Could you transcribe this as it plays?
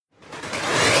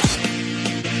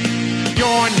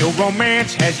Your new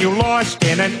romance has you lost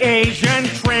in an Asian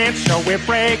trance. So we're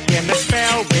breaking the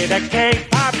spell with a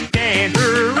K-pop dance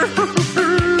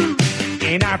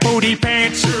in our booty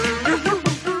pants.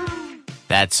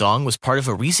 That song was part of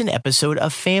a recent episode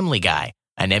of Family Guy,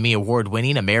 an Emmy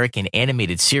Award-winning American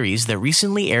animated series that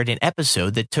recently aired an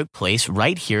episode that took place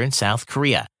right here in South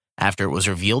Korea, after it was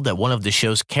revealed that one of the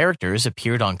show's characters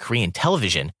appeared on Korean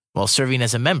television while serving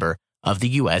as a member of the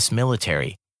U.S.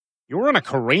 military. You were in a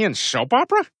Korean soap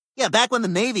opera? Yeah, back when the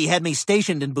Navy had me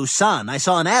stationed in Busan, I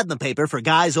saw an ad in the paper for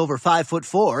guys over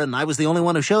 5'4", and I was the only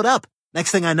one who showed up.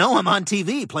 Next thing I know, I'm on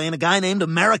TV playing a guy named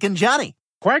American Johnny.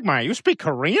 Quagmire, you speak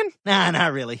Korean? Nah,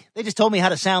 not really. They just told me how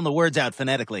to sound the words out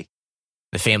phonetically.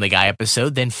 The Family Guy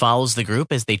episode then follows the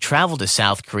group as they travel to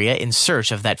South Korea in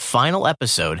search of that final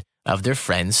episode of their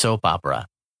friend's soap opera.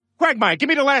 Quagmire, give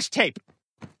me the last tape.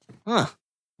 Huh.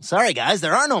 Sorry, guys,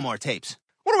 there are no more tapes.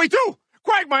 What do we do?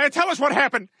 Quagmire, tell us what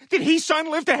happened. Did Hee-sun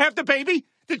live to have the baby?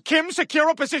 Did Kim secure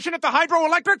a position at the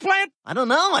hydroelectric plant? I don't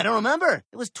know. I don't remember.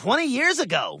 It was 20 years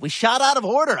ago. We shot out of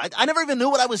order. I never even knew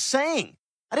what I was saying.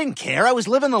 I didn't care. I was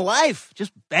living the life.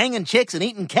 Just banging chicks and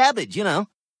eating cabbage, you know.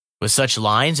 With such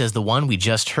lines as the one we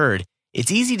just heard, it's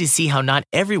easy to see how not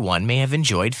everyone may have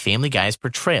enjoyed Family Guy's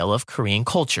portrayal of Korean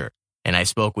culture. And I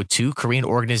spoke with 2 Korean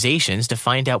organizations to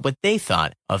find out what they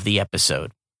thought of the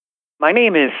episode. My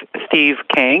name is Steve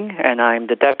Kang, and I'm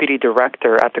the Deputy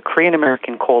Director at the Korean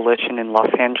American Coalition in Los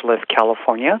Angeles,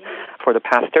 California. For the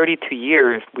past 32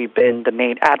 years, we've been the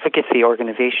main advocacy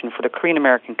organization for the Korean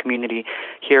American community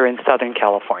here in Southern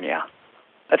California.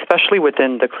 Especially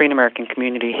within the Korean American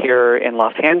community here in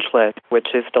Los Angeles, which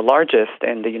is the largest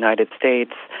in the United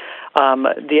States,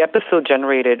 the episode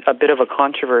generated a bit of a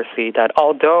controversy that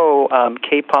although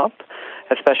K-pop,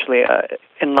 especially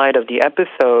in light of the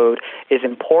episode, is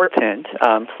important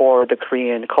for the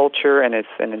Korean culture, and it's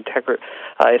an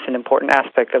important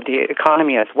aspect of the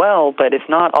economy as well, but it's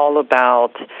not all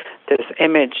about this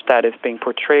image that is being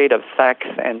portrayed of sex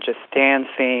and just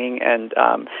dancing. And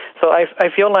so I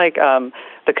feel like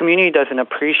the community doesn't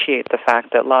appreciate the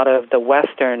fact that a lot of the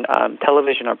Western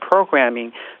television or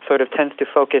programming sort of tends to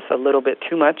focus a little bit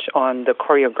too much on the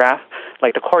choreographed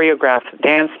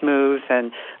dance moves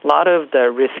and a lot of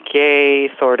the risque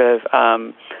sort of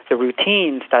the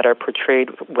routines that are portrayed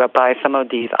by some of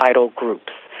these idol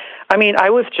groups. I mean, I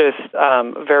was just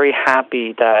very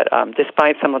happy that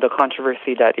despite some of the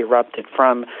controversy that erupted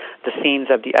from the scenes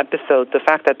of the episode, the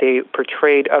fact that they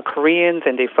portrayed Koreans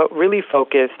and they really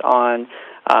focused on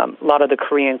a lot of the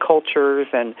Korean cultures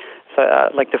and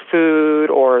like the food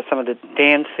or some of the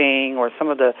dancing or some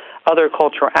of the other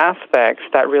cultural aspects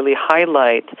that really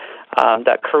highlight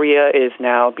that Korea is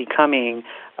now becoming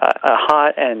a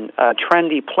hot and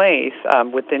trendy place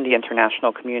within the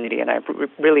international community. And I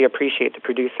really appreciate the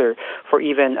producer for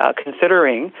even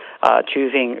considering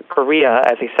choosing Korea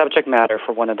as a subject matter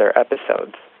for one of their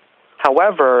episodes.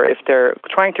 However, if they're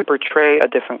trying to portray a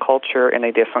different culture in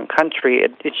a different country,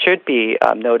 it should be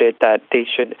noted that they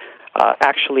should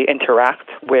actually interact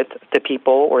with the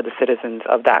people or the citizens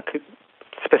of that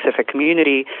specific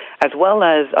community, as well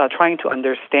as trying to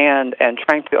understand and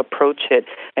trying to approach it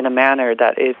in a manner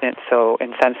that isn't so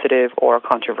insensitive or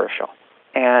controversial.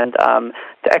 And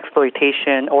the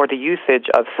exploitation or the usage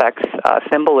of sex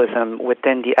symbolism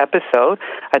within the episode,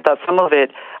 I thought some of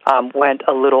it went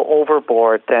a little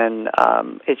overboard than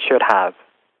it should have.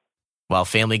 While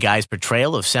Family Guy's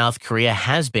portrayal of South Korea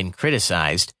has been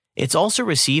criticized, it's also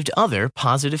received other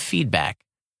positive feedback.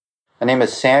 My name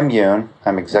is Sam Yoon.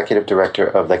 I'm Executive Director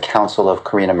of the Council of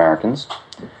Korean Americans.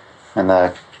 And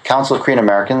the Council of Korean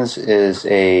Americans is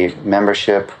a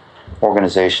membership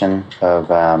organization of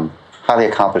highly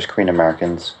accomplished Korean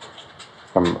Americans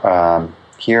from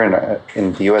here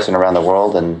in the U.S. and around the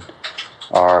world. And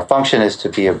our function is to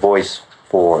be a voice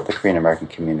for the Korean American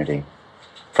community.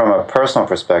 From a personal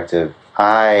perspective,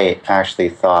 I actually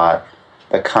thought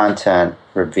the content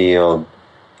revealed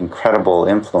incredible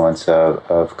influence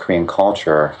of Korean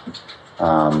culture,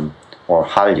 or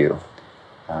Hallyu,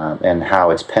 and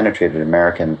how it's penetrated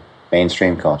American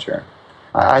mainstream culture.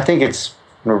 I think it's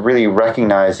really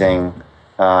recognizing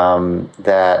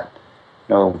that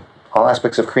all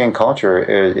aspects of Korean culture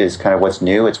is kind of what's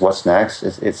new, it's what's next,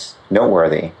 it's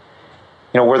noteworthy.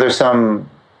 Were there some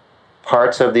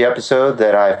parts of the episode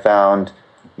that I found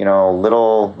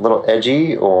little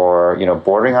edgy or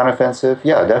bordering on offensive?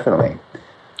 Yeah, definitely.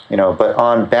 But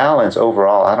on balance,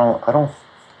 overall, I don't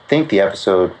think the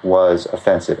episode was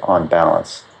offensive on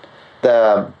balance.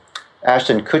 The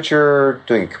Ashton Kutcher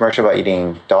doing a commercial about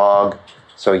eating dog,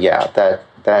 so yeah,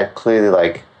 that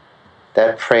clearly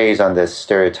that preys on this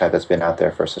stereotype that's been out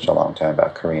there for such a long time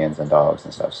about Koreans and dogs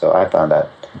and stuff. So I found that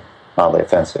mildly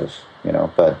offensive,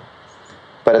 but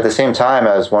at the same time,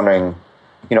 I was wondering,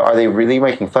 are they really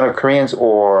making fun of Koreans,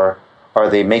 or are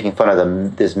they making fun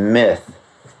of this myth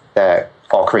that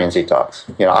all Koreans eat dogs?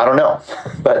 I don't know.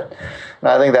 But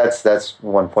I think that's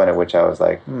one point at which I was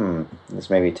like, this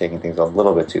may be taking things a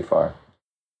little bit too far.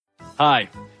 Hi,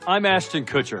 I'm Ashton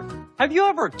Kutcher. Have you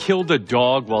ever killed a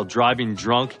dog while driving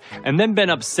drunk and then been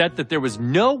upset that there was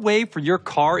no way for your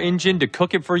car engine to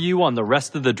cook it for you on the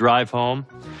rest of the drive home?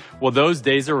 Well, those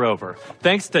days are over,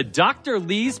 thanks to Dr.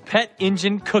 Lee's Pet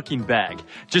Engine Cooking Bag.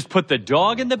 Just put the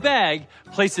dog in the bag,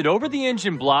 place it over the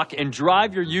engine block, and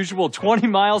drive your usual 20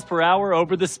 miles per hour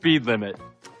over the speed limit.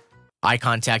 I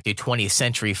contacted 20th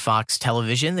Century Fox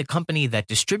Television, the company that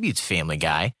distributes Family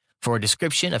Guy, for a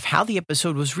description of how the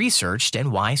episode was researched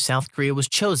and why South Korea was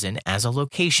chosen as a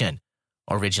location.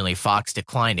 Originally, Fox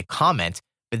declined to comment,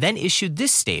 but then issued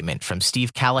this statement from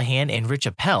Steve Callahan and Rich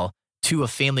Appel, two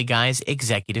of Family Guy's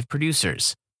executive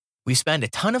producers. We spent a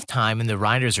ton of time in the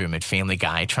writer's room at Family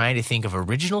Guy trying to think of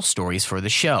original stories for the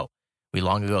show. We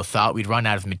long ago thought we'd run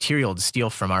out of material to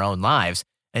steal from our own lives,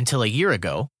 until a year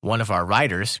ago, one of our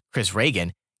writers, Chris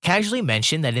Reagan, casually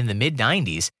mentioned that in the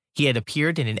mid-90s, he had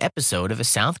appeared in an episode of a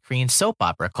South Korean soap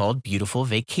opera called Beautiful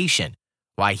Vacation.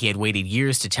 Why he had waited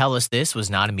years to tell us this was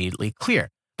not immediately clear,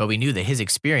 but we knew that his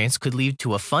experience could lead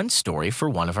to a fun story for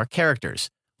one of our characters.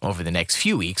 Over the next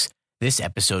few weeks, this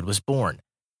episode was born.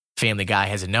 Family Guy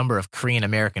has a number of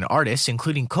Korean-American artists,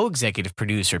 including co-executive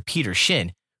producer Peter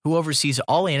Shin, who oversees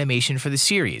all animation for the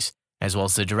series, as well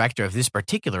as the director of this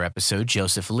particular episode,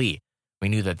 Joseph Lee. We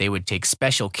knew that they would take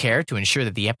special care to ensure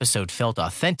that the episode felt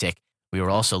authentic. We were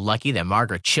also lucky that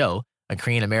Margaret Cho, a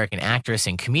Korean-American actress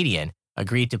and comedian,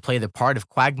 agreed to play the part of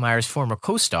Quagmire's former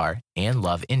co-star and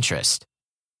love interest.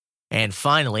 And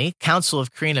finally, Council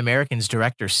of Korean Americans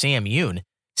director Sam Yoon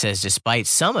says despite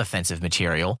some offensive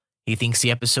material, he thinks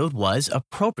the episode was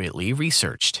appropriately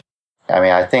researched.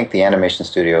 I think the animation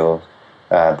studio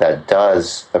that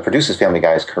produces Family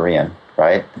Guy is Korean,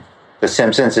 right? The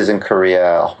Simpsons is in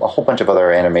Korea. A whole bunch of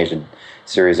other animation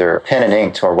series are pen and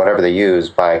inked or whatever they use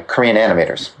by Korean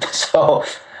animators. So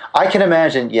I can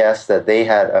imagine, yes, that they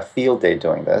had a field day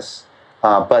doing this,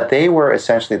 but they were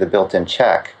essentially the built-in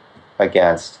check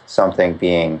against something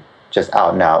being just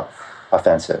out and out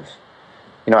offensive.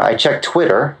 I checked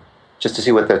Twitter just to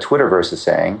see what the Twitterverse is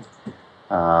saying,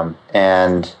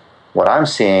 and what I'm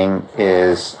seeing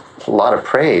is a lot of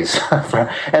praise.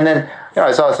 And then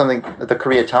I saw something that the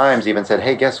Korea Times even said,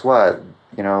 hey, guess what?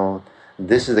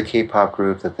 This is the K-pop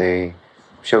group that they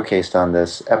showcased on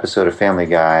this episode of Family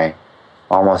Guy,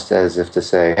 almost as if to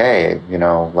say, hey,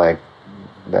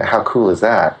 how cool is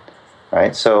that,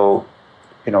 right? So,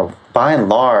 by and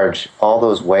large, all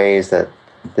those ways that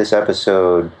this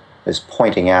episode is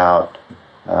pointing out,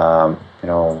 the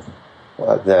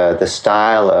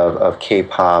style of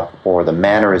K-pop or the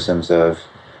mannerisms of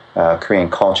Korean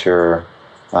culture,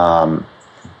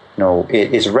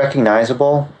 it is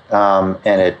recognizable,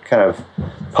 and it kind of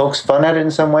pokes fun at it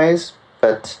in some ways.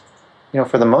 But,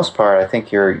 for the most part, I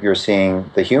think you're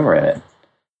seeing the humor in it.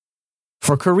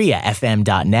 For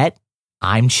KoreaFM.net,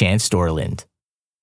 I'm Chance Dorland.